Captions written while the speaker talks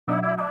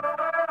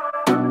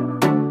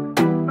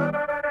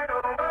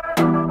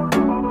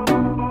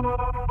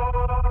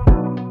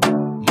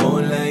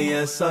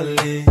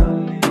صلي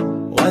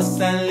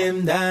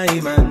وسلم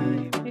دائما.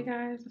 Hey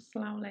guys,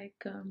 assalamu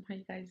alaikum. How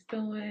you guys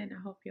doing? I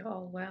hope you're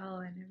all well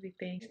and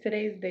everything.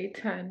 Today's day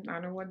 10. I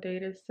don't know what day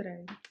it is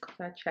today because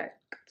I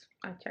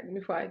checked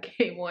before I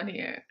came on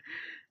here.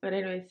 But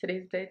anyways,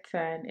 today's day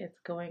 10. It's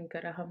going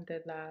good,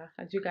 alhamdulillah.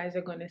 As you guys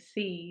are gonna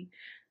see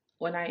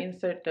when I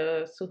insert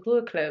the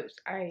suhoor clips,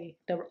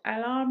 the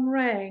alarm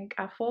rang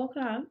at 4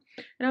 o'clock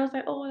and I was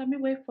like, oh, let me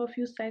wait for a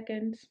few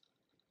seconds.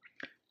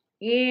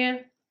 Yeah,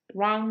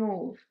 wrong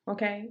move,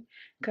 okay?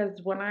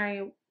 Because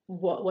I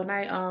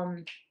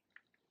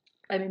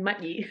mean,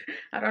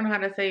 I don't know how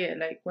to say it.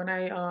 Like when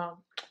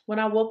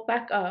I woke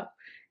back up,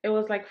 it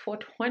was like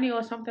 4:20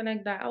 or something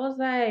like that. I was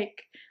like,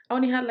 I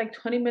only had like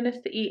 20 minutes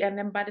to eat, and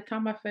then by the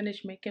time I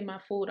finished making my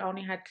food, I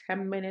only had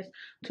 10 minutes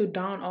to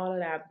down all of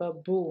that.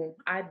 But boom,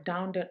 I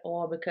downed it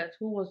all because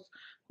who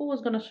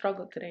was gonna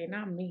struggle today?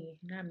 Not me,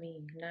 not me.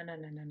 No, no,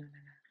 no, no, no,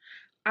 no, no.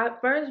 At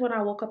first, when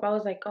I woke up, I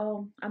was like,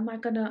 "Oh, I'm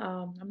not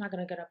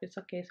gonna get up. It's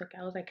okay, it's okay."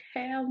 I was like,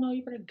 "Hell no,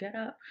 you better get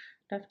up."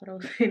 That's what I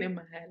was saying in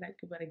my head, like,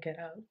 "You better get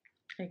up."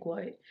 Like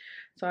what?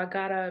 So I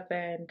got up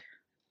and,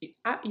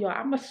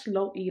 I'm a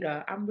slow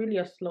eater. I'm really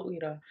a slow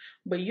eater.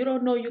 But you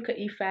don't know you can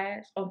eat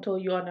fast until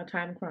you're on a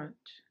time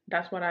crunch.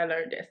 That's what I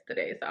learned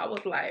yesterday. So I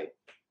was like,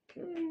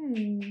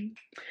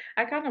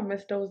 I kind of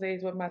miss those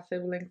days with my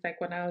siblings, like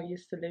when I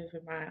used to live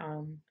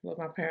with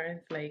my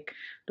parents. Like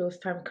those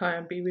times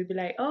come be, we'd be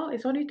like, oh,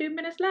 it's only 3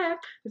 minutes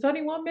left. It's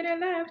only 1 minute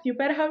left. You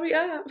better hurry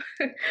up.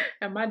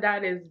 And my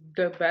dad is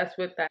the best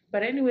with that.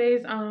 But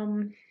anyways,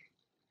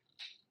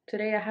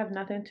 today I have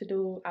nothing to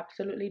do,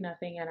 absolutely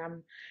nothing, and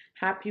I'm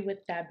happy with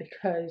that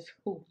because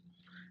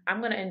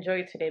I'm gonna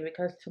enjoy today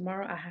because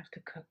tomorrow I have to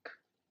cook.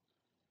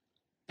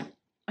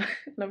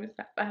 Let me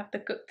stop. I have to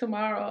cook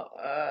tomorrow.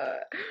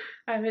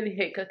 I really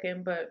hate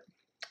cooking, but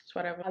it's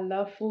whatever. I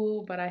love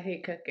food, but I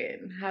hate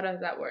cooking. How does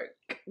that work?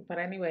 But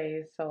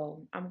anyways, so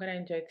I'm gonna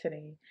enjoy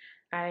today.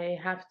 I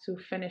have to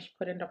finish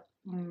putting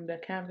the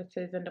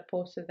canvases and the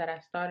posters that I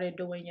started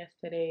doing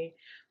yesterday.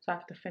 So I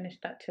have to finish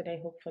that today,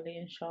 hopefully,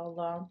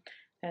 inshallah.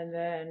 And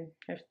then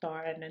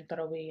IFTAR and then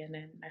Tarawih, and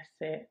then that's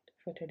it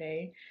for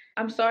today.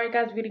 I'm sorry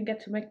guys, we didn't get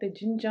to make the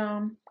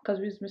ginger because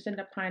we was missing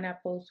the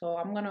pineapple. So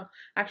I'm gonna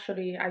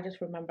actually, I just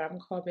remember, I'm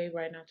gonna call Babe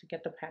right now to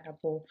get the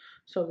pineapple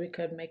so we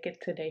could make it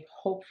today,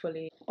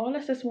 hopefully. All I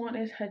just want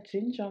is her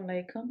ginger.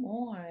 Like, come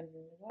on,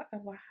 what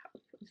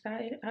is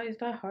that? Is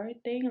that a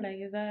hard thing?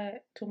 Like, is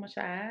that too much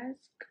to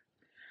ask?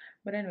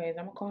 But anyways,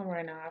 I'm gonna call him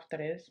right now after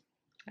this.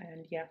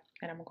 And yeah,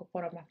 and I'm gonna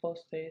put up my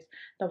posters.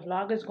 The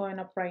vlog is going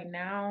up right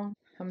now.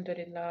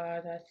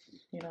 Alhamdulillah, that's,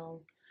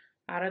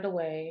 out of the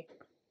way.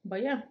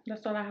 But yeah,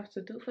 that's all I have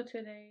to do for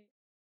today.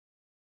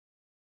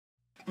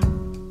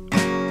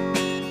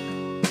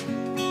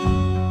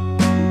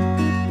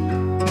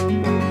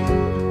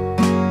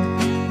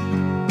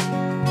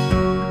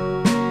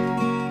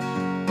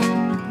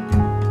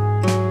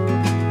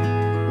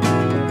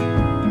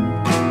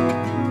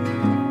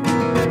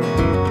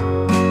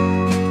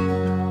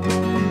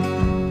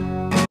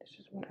 This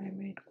is what I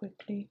made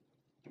quickly.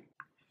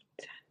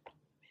 10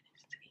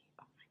 minutes to eat.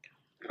 Oh my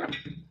god.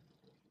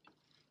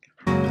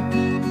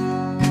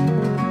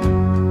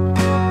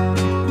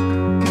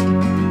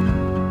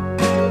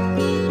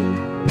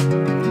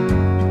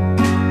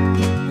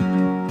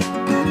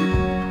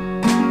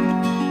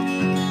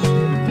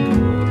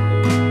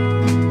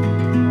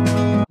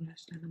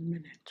 Less than a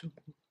minute to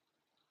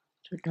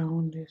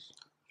down this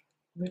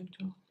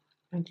winter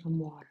and some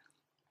water.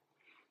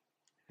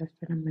 Less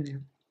than a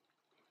minute.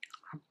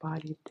 I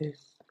bodied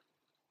this.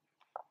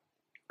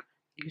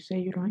 You say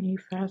you don't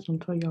eat fast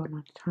until you're on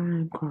a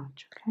time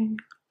crunch, okay?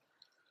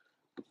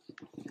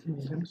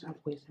 Anyways, let me stop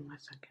wasting my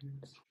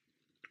seconds.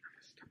 I'm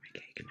gonna start my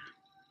cake now.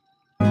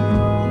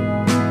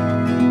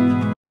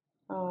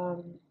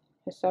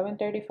 It's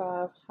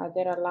 7:35. I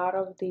did a lot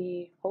of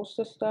the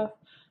poster stuff,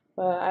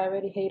 but I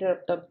already heated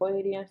up the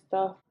BOYRI and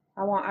stuff.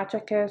 I want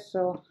ATTIÉKÉ,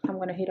 so I'm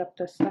gonna heat up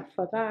the stuff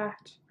for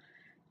that.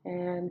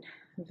 And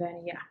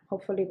then yeah,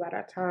 hopefully by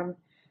that time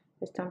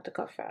it's time to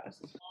cut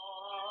fast.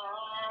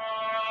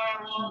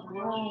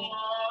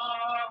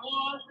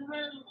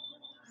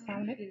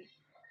 Time to eat.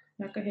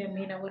 Y'all can hear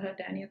Mina with her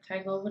Daniel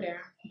tag over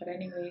there. But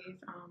anyways,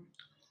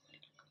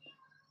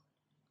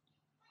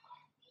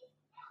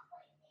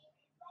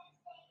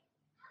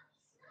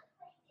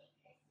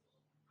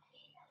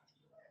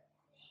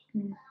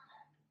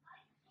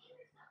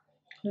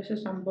 this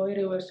is some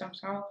BOYRI with some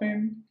sour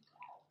cream.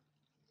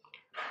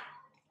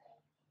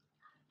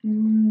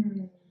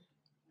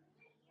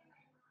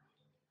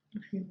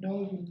 If you know,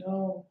 you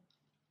know.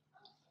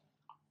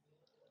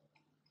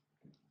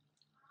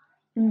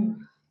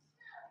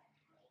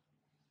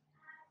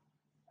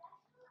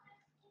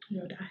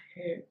 Yo, that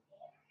hit.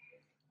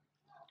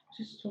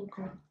 This is so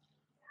good.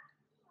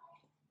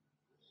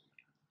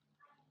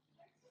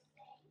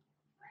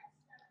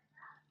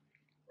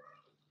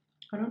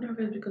 I don't know if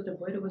it's because the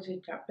BOYRI was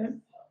hit that bit.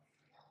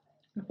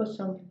 I put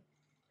some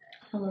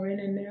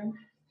tamarind in there. It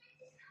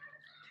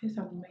tastes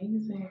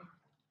amazing.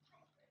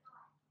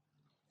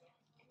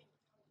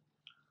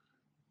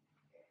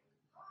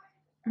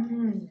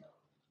 Mm.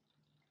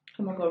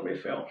 I'm gonna go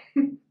refill.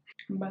 I'm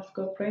about to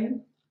go pray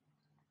and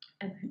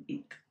then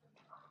eat.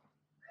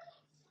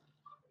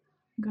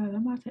 Guys,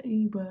 I'm about to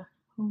eat, but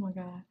oh my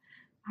god,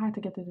 I had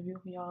to get this view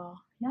for y'all.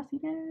 Y'all see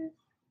this?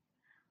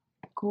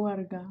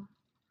 Gorga.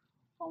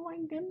 Oh my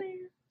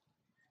goodness.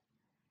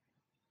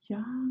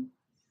 Y'all,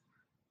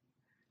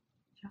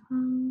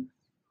 y'all.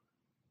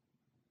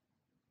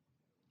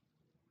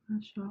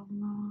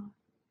 Mashallah.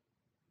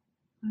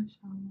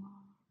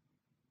 Mashallah.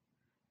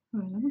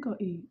 Alright, let me go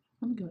eat.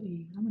 Let me go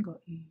eat. Let me go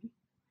eat.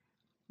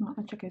 My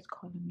Achike is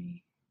calling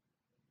me.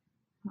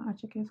 My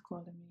Achike is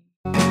calling me.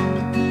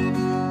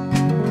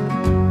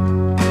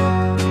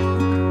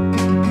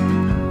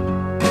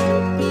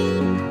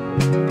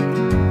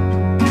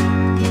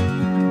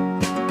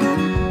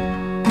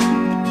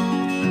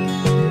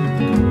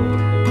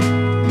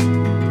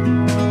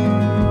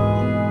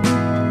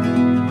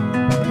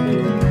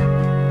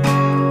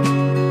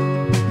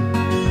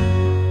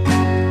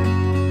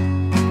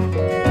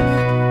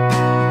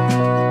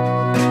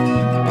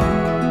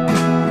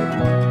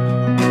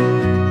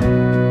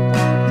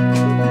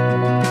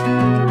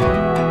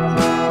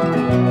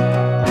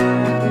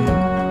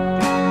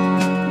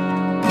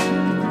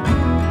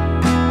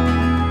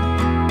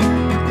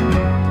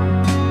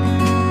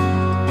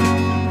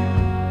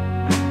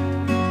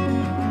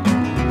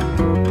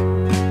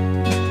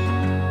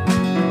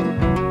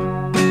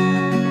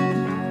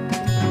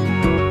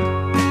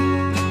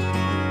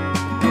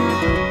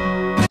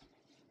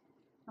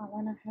 I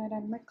went ahead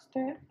and mixed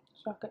it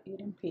so I could eat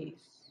in peace.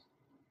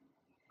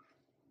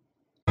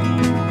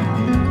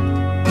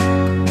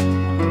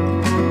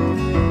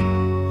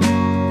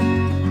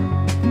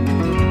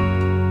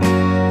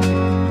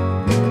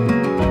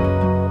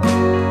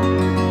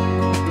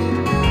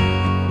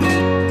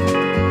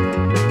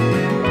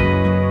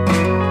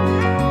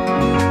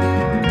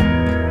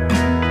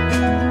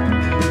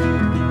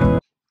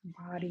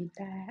 Body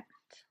that.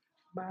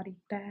 Body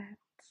that.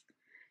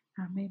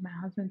 I made my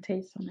husband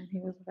taste some and he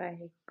was like,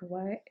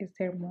 what? Is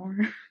there more?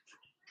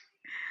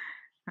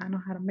 I know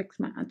how to mix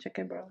my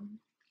chicken, bro.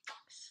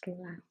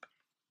 Slap.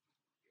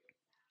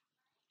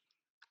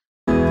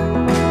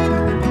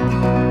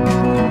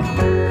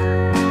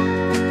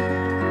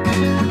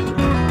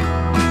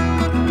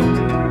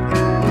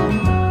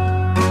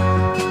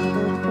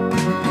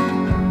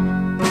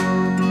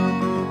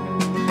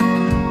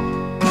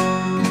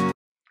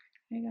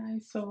 Hey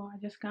guys, so I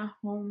just got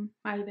home.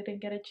 I didn't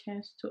get a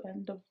chance to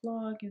end the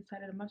vlog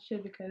inside of the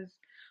masjid because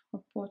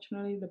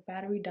unfortunately the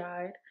battery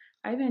died.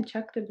 I even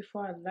checked it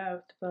before I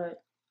left,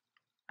 but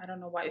I don't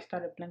know why it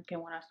started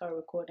blinking when I started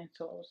recording.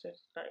 So I was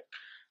just like,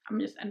 I'm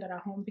just ended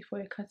at home before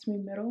it cuts me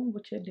middle,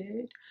 which it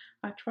did.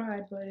 I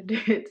tried, but it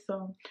did.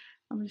 So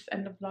I'm just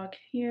end the vlog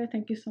here.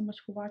 Thank you so much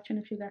for watching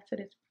if you got to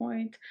this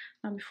point.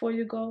 Now before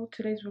you go,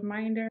 today's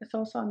reminder, it's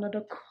also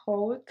another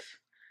quote.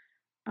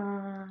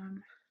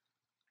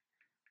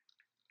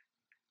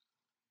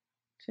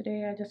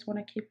 Today I just want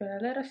to keep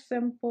it a little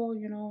simple,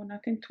 you know,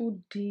 nothing too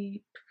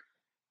deep,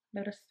 a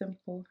little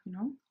simple, you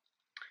know.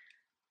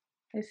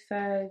 It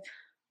says,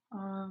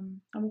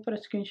 I'm gonna put a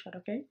screenshot,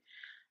 okay?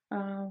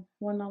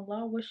 When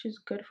Allah wishes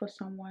good for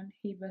someone,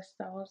 He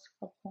bestows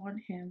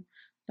upon him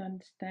the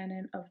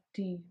understanding of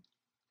Deen.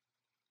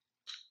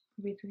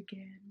 Read it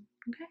again,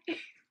 okay?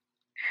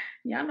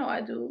 Y'all know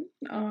I do.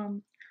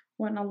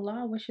 When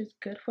Allah wishes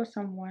good for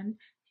someone,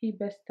 He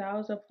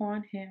bestows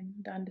upon him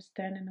the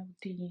understanding of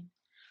Deen.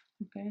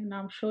 Okay, now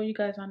I'm sure you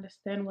guys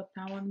understand what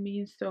that one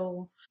means.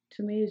 So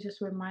to me, it's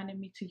just reminding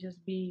me to just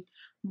be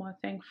more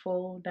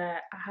thankful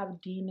that I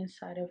have Deen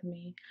inside of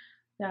me,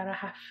 that I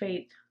have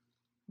faith.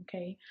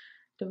 Okay,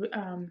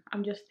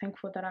 I'm just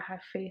thankful that I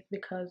have faith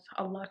because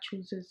Allah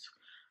chooses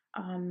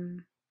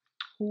um,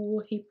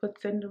 who He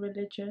puts in the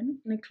religion.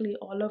 Technically,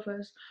 all of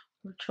us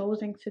were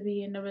chosen to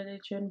be in the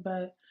religion,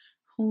 but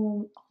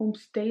whom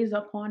stays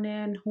upon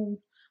it and whom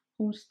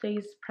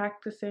stays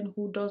practicing,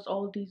 who does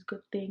all these good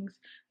things,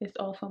 it's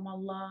all from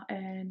Allah.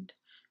 And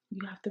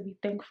you have to be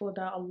thankful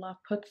that Allah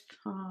puts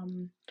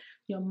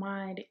your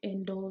mind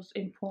in those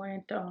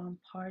important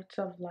parts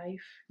of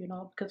life, you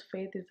know, because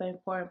faith is an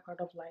important part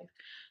of life.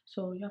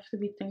 So you have to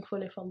be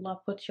thankful if Allah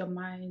puts your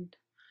mind,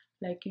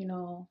 like, you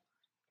know,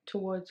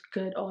 towards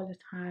good all the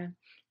time,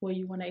 where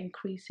you want to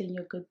increase in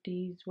your good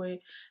deeds, where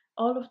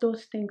all of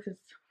those things is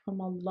from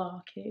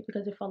Allah, okay?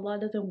 Because if Allah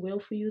doesn't will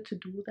for you to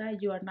do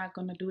that, you are not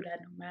going to do that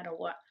no matter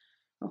what,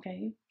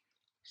 okay?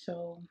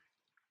 So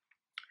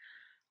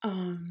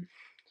um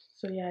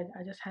so yeah,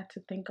 I just had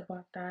to think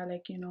about that,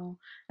 like, you know.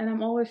 And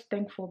I'm always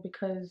thankful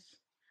because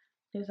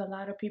there's a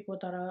lot of people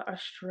that are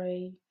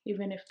astray.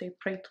 Even if they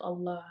pray to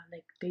Allah,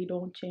 like, they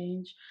don't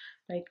change,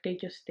 like, they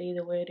just stay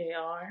the way they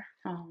are.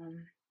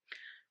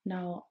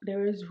 Now,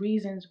 there is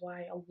reasons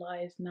why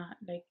Allah is not,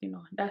 like, you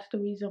know, that's the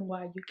reason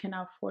why you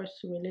cannot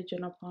force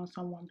religion upon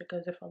someone,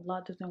 because if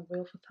Allah doesn't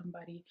will for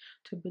somebody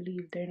to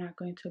believe, they're not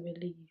going to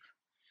believe.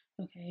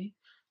 Okay?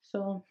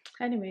 So,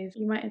 anyways,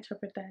 you might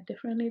interpret that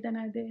differently than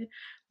I did,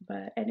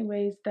 but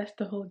anyways, that's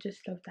the whole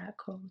gist of that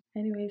code.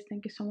 Anyways,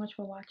 thank you so much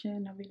for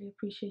watching. I really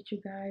appreciate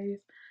you guys,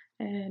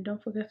 And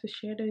don't forget to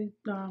share the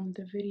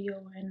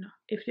video. And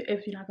if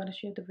you're not gonna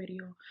share the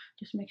video,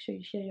 just make sure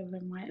you share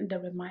the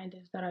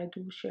reminders that I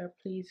do share,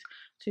 please,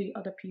 to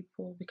other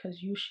people,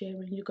 because you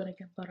sharing, you're gonna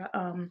get better.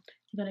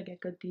 You're gonna get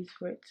good deeds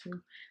for it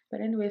too.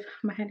 But anyways,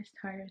 my hand is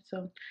tired, so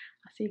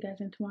I'll see you guys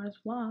in tomorrow's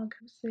vlog.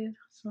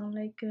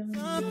 Assalamualaikum.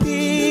 The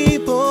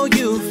people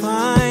you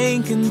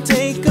find can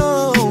take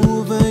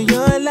over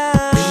your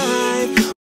life.